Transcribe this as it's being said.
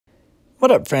What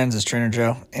up, friends? It's Trainer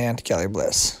Joe and Kelly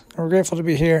Bliss. We're grateful to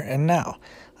be here and now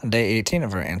on day 18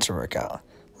 of our answer workout.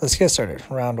 Let's get started.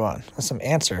 Round 1 with some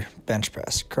answer bench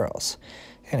press curls.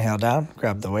 Inhale down,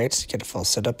 grab the weights, get a full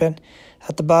sit-up in.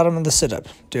 At the bottom of the sit-up,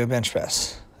 do a bench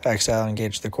press. Exhale,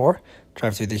 engage the core,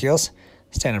 drive through the heels,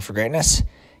 stand up for greatness.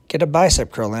 Get a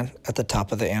bicep curl in at the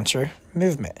top of the answer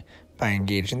movement by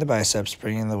engaging the biceps,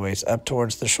 bringing the weights up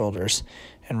towards the shoulders,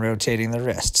 and rotating the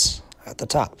wrists at the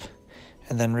top.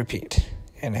 And then repeat.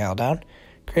 Inhale down,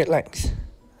 create length.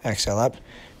 Exhale up,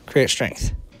 create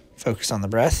strength. Focus on the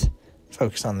breath,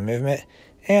 focus on the movement,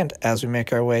 and as we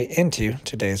make our way into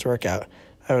today's workout,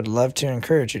 I would love to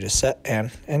encourage you to set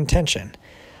an intention,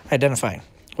 identifying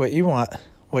what you want,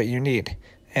 what you need,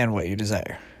 and what you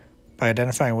desire. By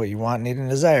identifying what you want, need, and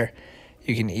desire,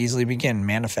 you can easily begin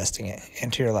manifesting it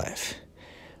into your life.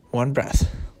 One breath,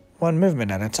 one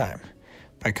movement at a time,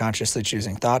 by consciously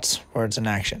choosing thoughts, words, and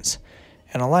actions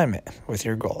in alignment with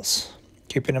your goals.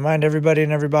 Keeping in mind everybody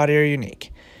and everybody are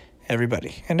unique.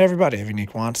 Everybody and everybody have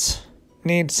unique wants,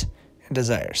 needs, and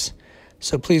desires.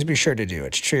 So please be sure to do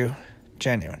what's true,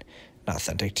 genuine, and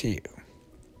authentic to you.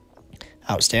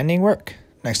 Outstanding work.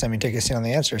 Next time you take a seat on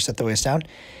the answer, set the waist down.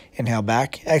 Inhale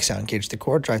back, exhale, engage the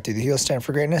core, drive through the heels, stand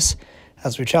for greatness.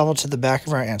 As we travel to the back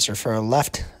of our answer for our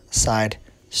left side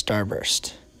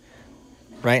starburst.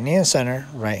 Right knee in center,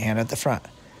 right hand at the front.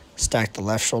 Stack the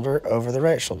left shoulder over the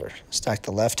right shoulder. Stack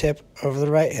the left hip over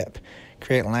the right hip.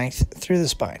 Create length through the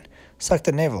spine. Suck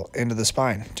the navel into the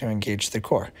spine to engage the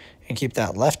core and keep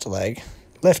that left leg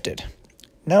lifted,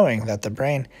 knowing that the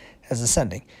brain is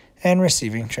ascending and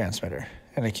receiving transmitter,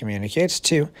 and it communicates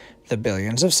to the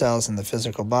billions of cells in the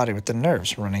physical body with the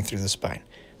nerves running through the spine.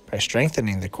 By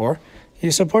strengthening the core, you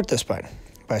support the spine.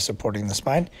 By supporting the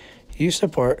spine, you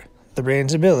support the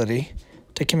brain's ability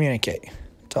to communicate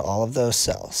to all of those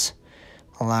cells,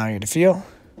 allowing you to feel,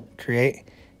 create,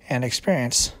 and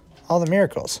experience all the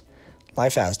miracles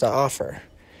life has to offer.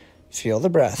 Feel the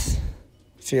breath,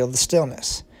 feel the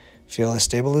stillness, feel the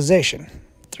stabilization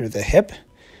through the hip,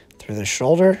 through the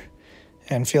shoulder,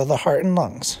 and feel the heart and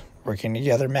lungs working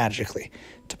together magically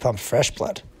to pump fresh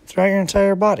blood throughout your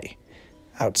entire body.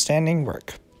 Outstanding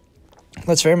work.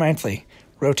 Let's very mindfully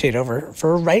rotate over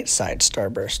for a right side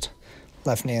starburst.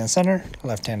 Left knee in the center,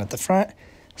 left hand at the front.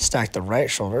 Stack the right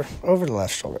shoulder over the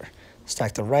left shoulder.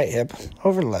 Stack the right hip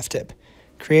over the left hip.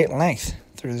 Create length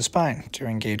through the spine to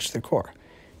engage the core.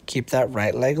 Keep that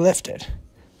right leg lifted.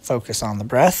 Focus on the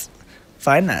breath.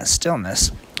 Find that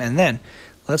stillness. And then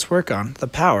let's work on the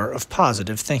power of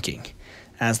positive thinking.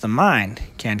 As the mind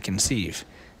can conceive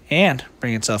and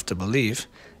bring itself to believe,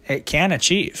 it can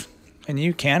achieve. And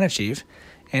you can achieve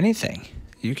anything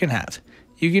you can have.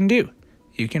 You can do.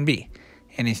 You can be.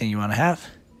 Anything you want to have.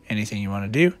 Anything you want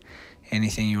to do,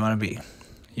 anything you want to be.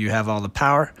 You have all the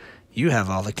power. You have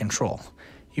all the control.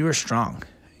 You are strong.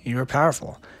 You are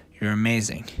powerful. You're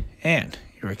amazing. And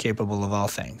you are capable of all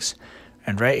things.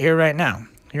 And right here, right now,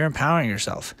 you're empowering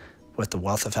yourself with the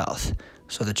wealth of health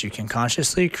so that you can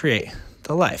consciously create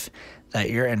the life that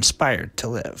you're inspired to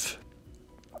live.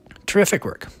 Terrific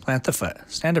work. Plant the foot.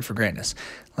 Stand up for greatness.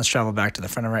 Let's travel back to the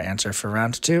front of our answer for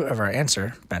round 2 of our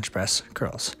answer bench press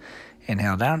curls.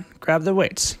 Inhale down, grab the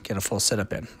weights, get a full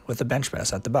sit-up in with a bench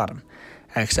press at the bottom.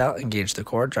 Exhale, engage the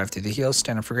core, drive through the heels,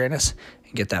 stand up for greatness,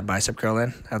 and get that bicep curl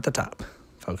in at the top.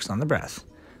 Focus on the breath.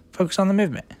 Focus on the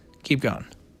movement. Keep going.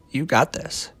 You got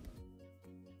this.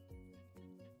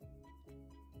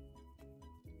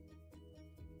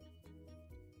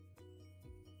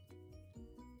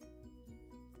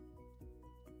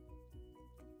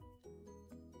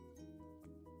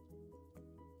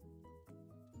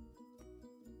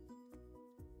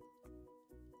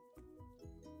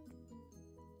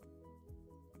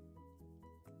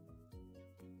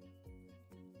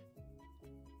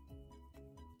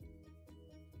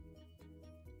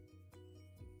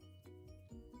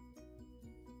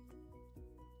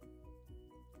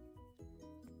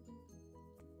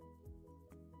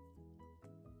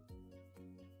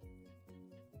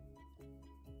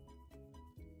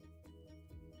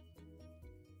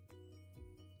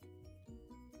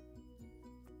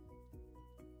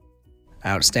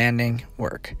 Outstanding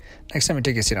work. Next time we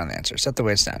take a seat on the answer, set the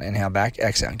weights down. Inhale back,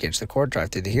 exhale, engage the core,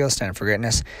 drive through the heels, stand up for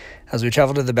greatness. As we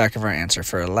travel to the back of our answer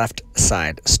for a left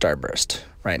side starburst.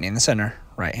 Right knee in the center,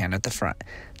 right hand at the front.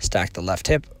 Stack the left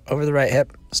hip over the right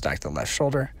hip. Stack the left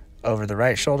shoulder over the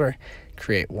right shoulder.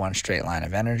 Create one straight line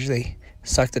of energy.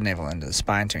 Suck the navel into the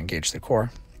spine to engage the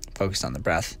core. Focus on the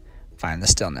breath. Find the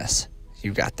stillness.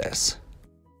 You got this.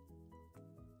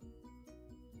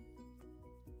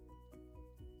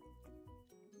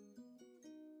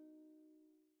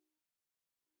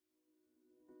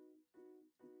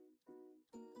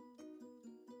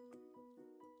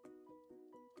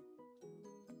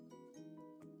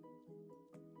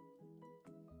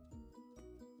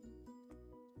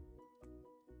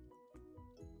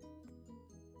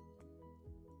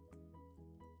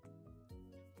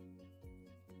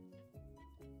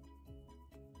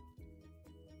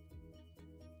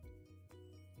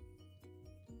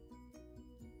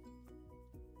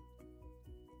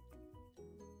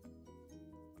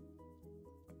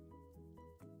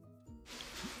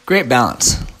 Great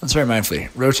balance. Let's very mindfully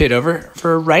rotate over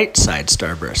for a right side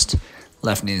starburst.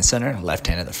 Left knee in the center, left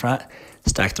hand at the front.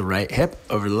 Stack the right hip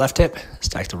over the left hip.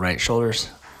 Stack the right shoulders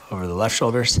over the left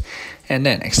shoulders. And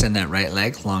then extend that right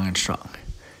leg long and strong.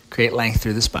 Create length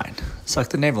through the spine. Suck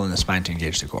the navel in the spine to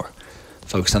engage the core.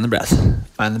 Focus on the breath.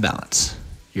 Find the balance.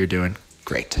 You're doing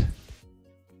great.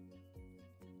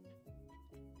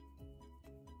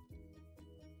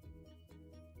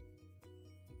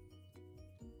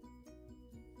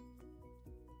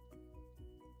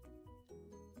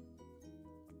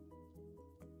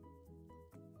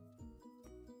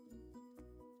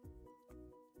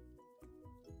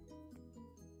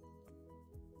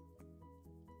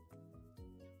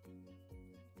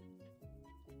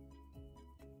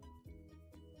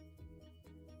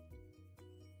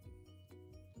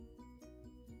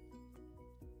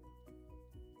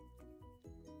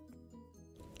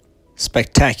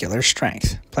 Spectacular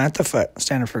strength. Plant the foot,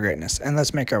 stand up for greatness, and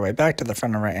let's make our way back to the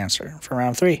front of our answer for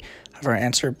round 3 of our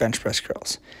answer bench press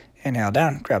curls. Inhale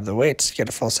down, grab the weights, get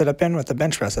a full sit up in with the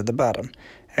bench press at the bottom.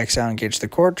 Exhale, engage the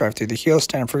core, drive through the heels,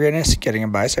 stand up for greatness, getting a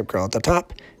bicep curl at the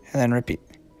top, and then repeat.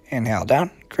 Inhale down,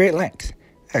 create length.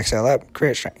 Exhale up,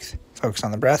 create strength. Focus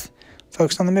on the breath,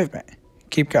 focus on the movement.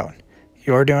 Keep going.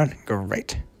 You're doing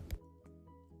great.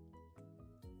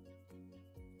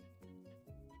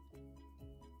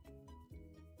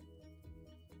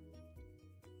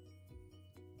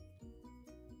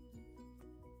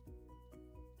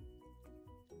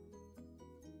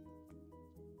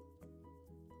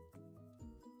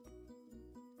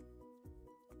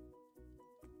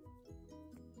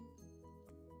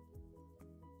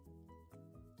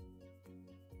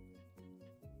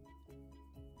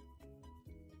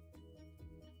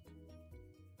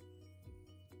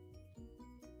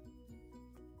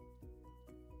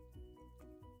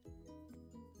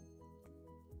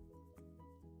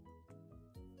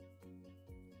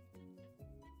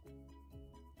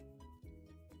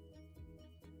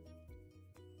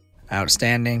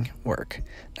 Outstanding work.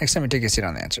 Next time you take a seat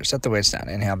on the answer, set the weights down.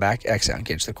 Inhale back, exhale,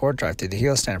 engage the core, drive through the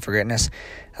heels, stand up for greatness.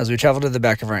 As we travel to the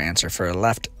back of our answer for a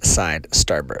left side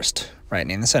starburst. Right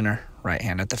knee in the center, right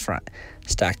hand at the front.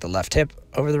 Stack the left hip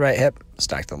over the right hip,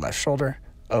 stack the left shoulder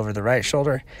over the right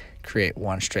shoulder. Create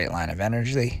one straight line of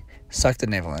energy. Suck the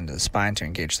navel into the spine to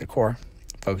engage the core.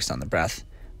 Focus on the breath.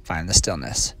 Find the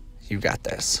stillness. You got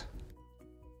this.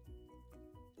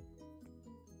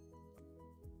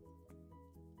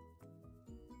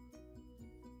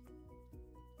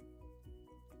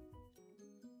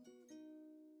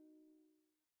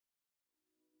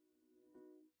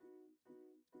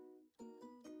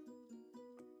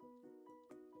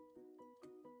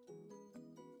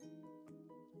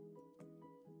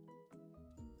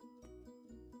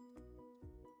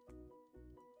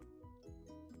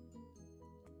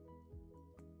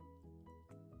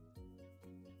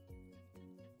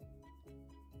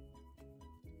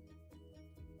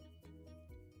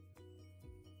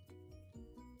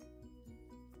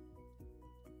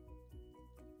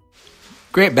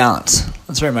 Great balance.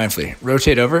 Let's very mindfully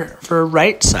rotate over for a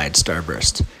right side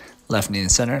starburst. Left knee in the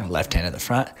center, left hand at the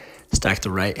front. Stack the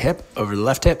right hip over the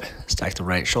left hip. Stack the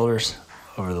right shoulders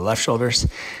over the left shoulders.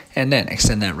 And then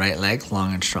extend that right leg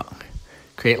long and strong.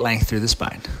 Create length through the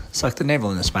spine. Suck the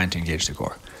navel in the spine to engage the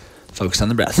core. Focus on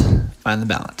the breath. Find the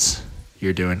balance.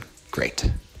 You're doing great.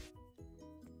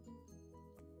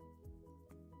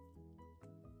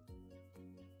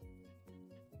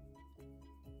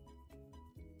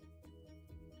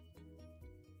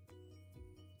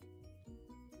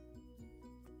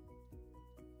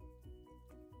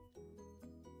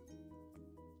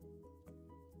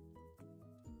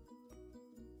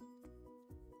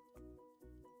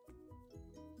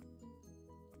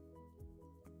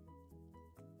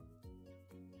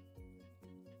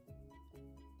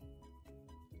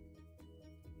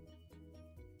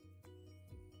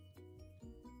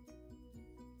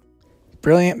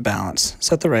 Brilliant balance.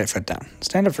 Set the right foot down.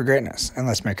 Stand up for greatness. And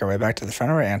let's make our way back to the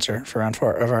front of our answer for round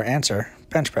 4 of our answer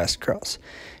bench press curls.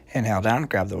 Inhale down,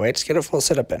 grab the weights, get a full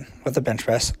sit up in with the bench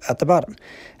press at the bottom.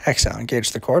 Exhale,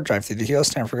 engage the core, drive through the heels,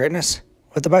 stand for greatness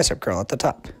with the bicep curl at the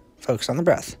top. Focus on the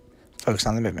breath. Focus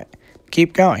on the movement.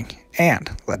 Keep going, and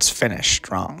let's finish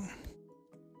strong.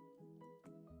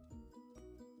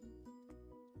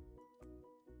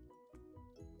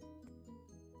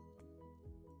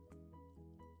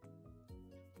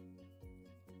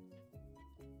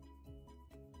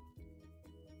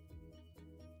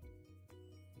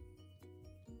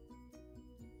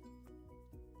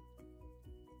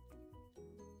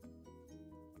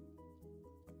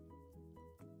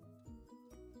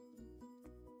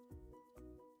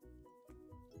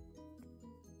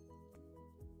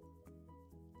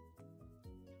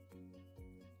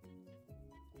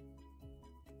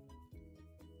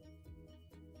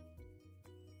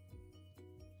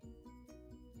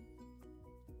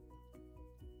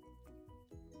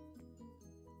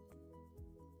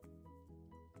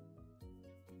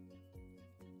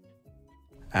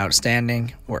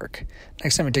 Outstanding work.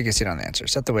 Next time we take a seat on the answer,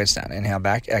 set the weights down. Inhale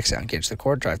back, exhale, engage the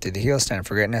core, drive through the heels, stand up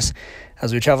for greatness.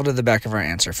 As we travel to the back of our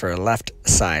answer for a left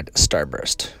side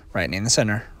starburst. Right knee in the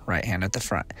center, right hand at the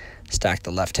front. Stack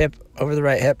the left hip over the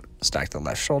right hip, stack the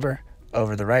left shoulder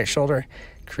over the right shoulder.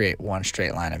 Create one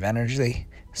straight line of energy.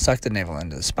 Suck the navel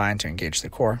into the spine to engage the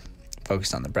core.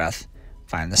 Focus on the breath.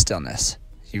 Find the stillness.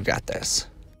 You got this.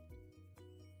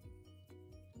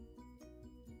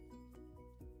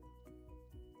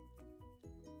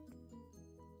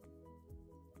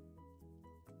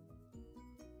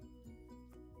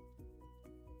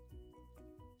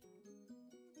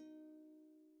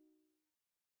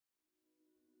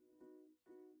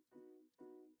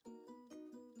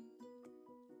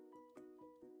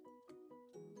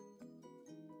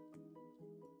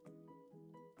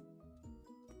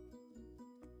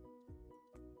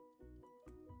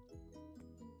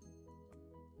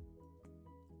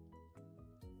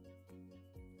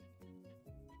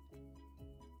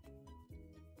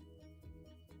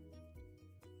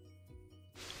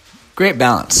 Great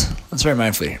balance. Let's very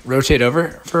mindfully rotate over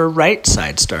for a right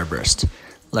side starburst.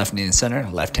 Left knee in the center,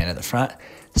 left hand at the front.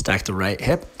 Stack the right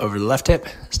hip over the left hip.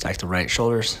 Stack the right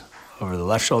shoulders over the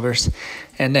left shoulders.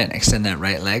 And then extend that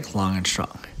right leg long and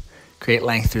strong. Create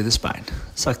length through the spine.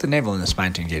 Suck the navel in the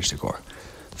spine to engage the core.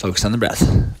 Focus on the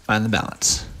breath. Find the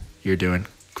balance. You're doing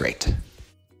great.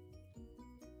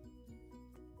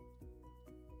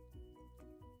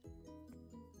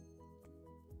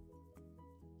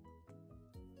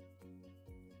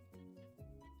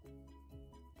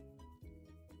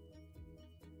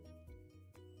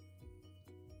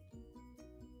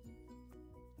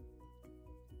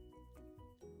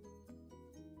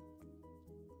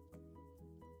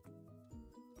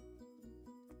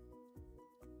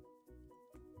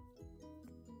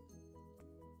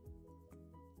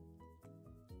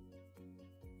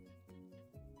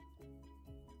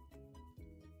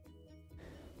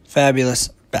 Fabulous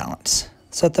balance.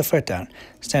 Set the foot down,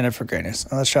 stand up for greatness,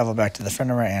 and let's travel back to the front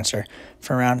of our answer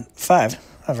for round 5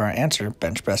 of our answer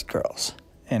bench press curls.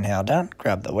 Inhale down,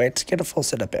 grab the weights, get a full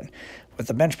sit-up in, with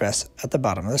the bench press at the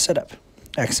bottom of the sit-up.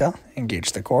 Exhale,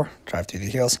 engage the core, drive through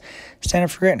the heels, stand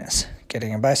up for greatness,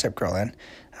 getting a bicep curl in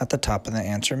at the top of the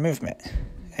answer movement.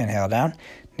 Inhale down,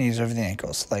 knees over the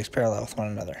ankles, legs parallel with one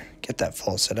another. Get that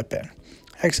full sit-up in.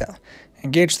 Exhale,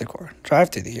 engage the core, drive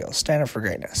through the heels, stand up for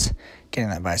greatness,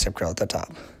 getting that bicep curl at the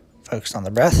top. Focus on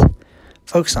the breath,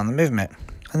 focus on the movement,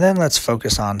 and then let's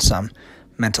focus on some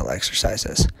mental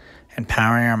exercises,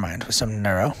 empowering our mind with some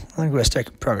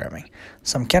neuro-linguistic programming,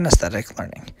 some kinesthetic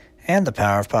learning, and the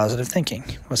power of positive thinking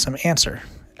with some answer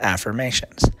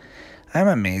affirmations. I'm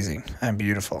amazing, I'm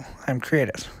beautiful, I'm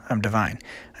creative, I'm divine,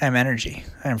 I am energy,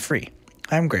 I am free,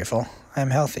 I am grateful, I am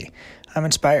healthy, I'm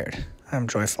inspired, I am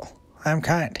joyful, I am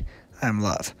kind, I am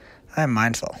love, I am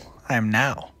mindful, I am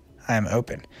now, I am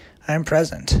open, I am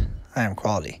present, I am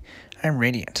quality, I am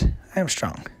radiant, I am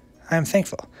strong, I am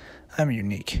thankful, I am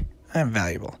unique, I am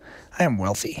valuable, I am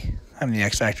wealthy, I am the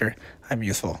X Factor, I am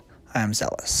youthful, I am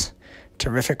zealous.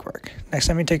 Terrific work. Next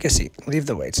time you take a seat, leave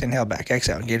the weights, inhale back,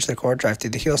 exhale, engage the core, drive through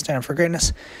the heels, stand up for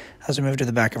greatness as we move to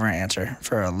the back of our answer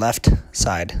for a left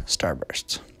side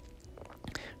starburst.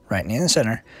 Right knee in the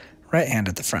center, right hand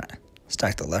at the front.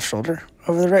 Stack the left shoulder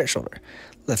over the right shoulder.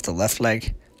 Lift the left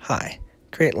leg high.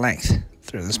 Create length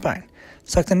through the spine.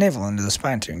 Suck the navel into the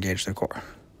spine to engage the core.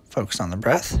 Focus on the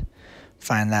breath.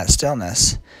 Find that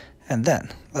stillness. And then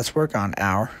let's work on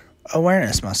our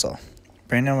awareness muscle.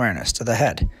 Bring awareness to the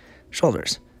head,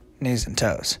 shoulders, knees and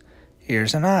toes,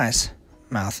 ears and eyes,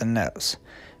 mouth and nose.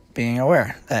 Being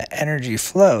aware that energy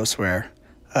flows where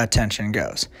attention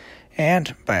goes.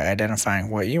 And by identifying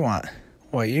what you want,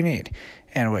 what you need,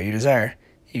 and what you desire,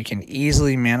 you can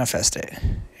easily manifest it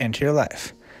into your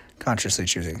life. Consciously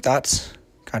choosing thoughts,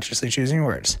 consciously choosing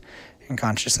words, and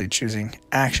consciously choosing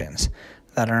actions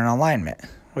that are in alignment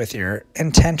with your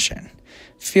intention.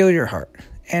 Feel your heart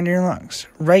and your lungs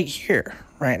right here,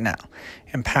 right now,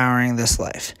 empowering this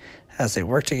life as they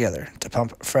work together to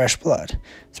pump fresh blood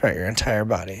throughout your entire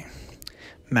body.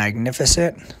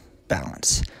 Magnificent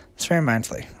balance. Let's very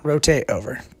mindfully rotate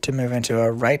over to move into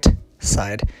a right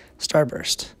side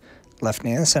starburst. Left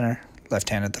knee in the center, left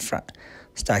hand at the front.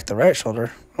 Stack the right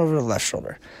shoulder over the left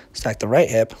shoulder. Stack the right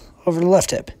hip over the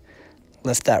left hip.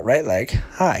 Lift that right leg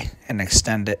high and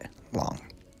extend it long.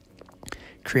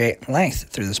 Create length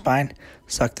through the spine.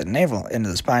 Suck the navel into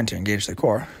the spine to engage the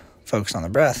core. Focus on the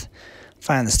breath.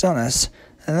 Find the stillness.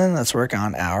 And then let's work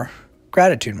on our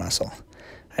gratitude muscle.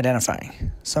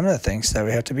 Identifying some of the things that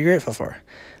we have to be grateful for,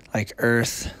 like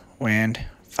earth, wind,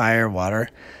 fire, water,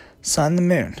 sun, the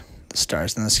moon, the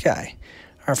stars in the sky,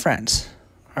 our friends,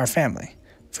 our family,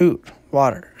 food,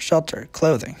 water, shelter,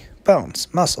 clothing, bones,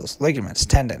 muscles, ligaments,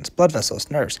 tendons, blood vessels,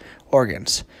 nerves,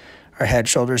 organs, our head,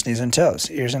 shoulders, knees, and toes,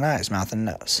 ears and eyes, mouth and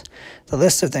nose. The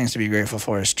list of things to be grateful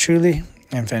for is truly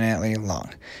infinitely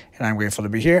long, and I'm grateful to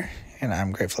be here, and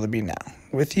I'm grateful to be now,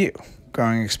 with you,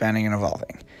 growing, expanding, and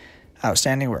evolving.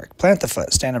 Outstanding work. Plant the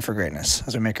foot, stand up for greatness,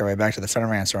 as we make our way back to the front of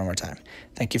our answer one more time.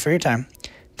 Thank you for your time.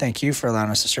 Thank you for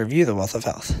allowing us to serve you the wealth of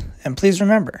health. And please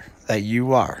remember that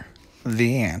you are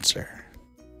the answer.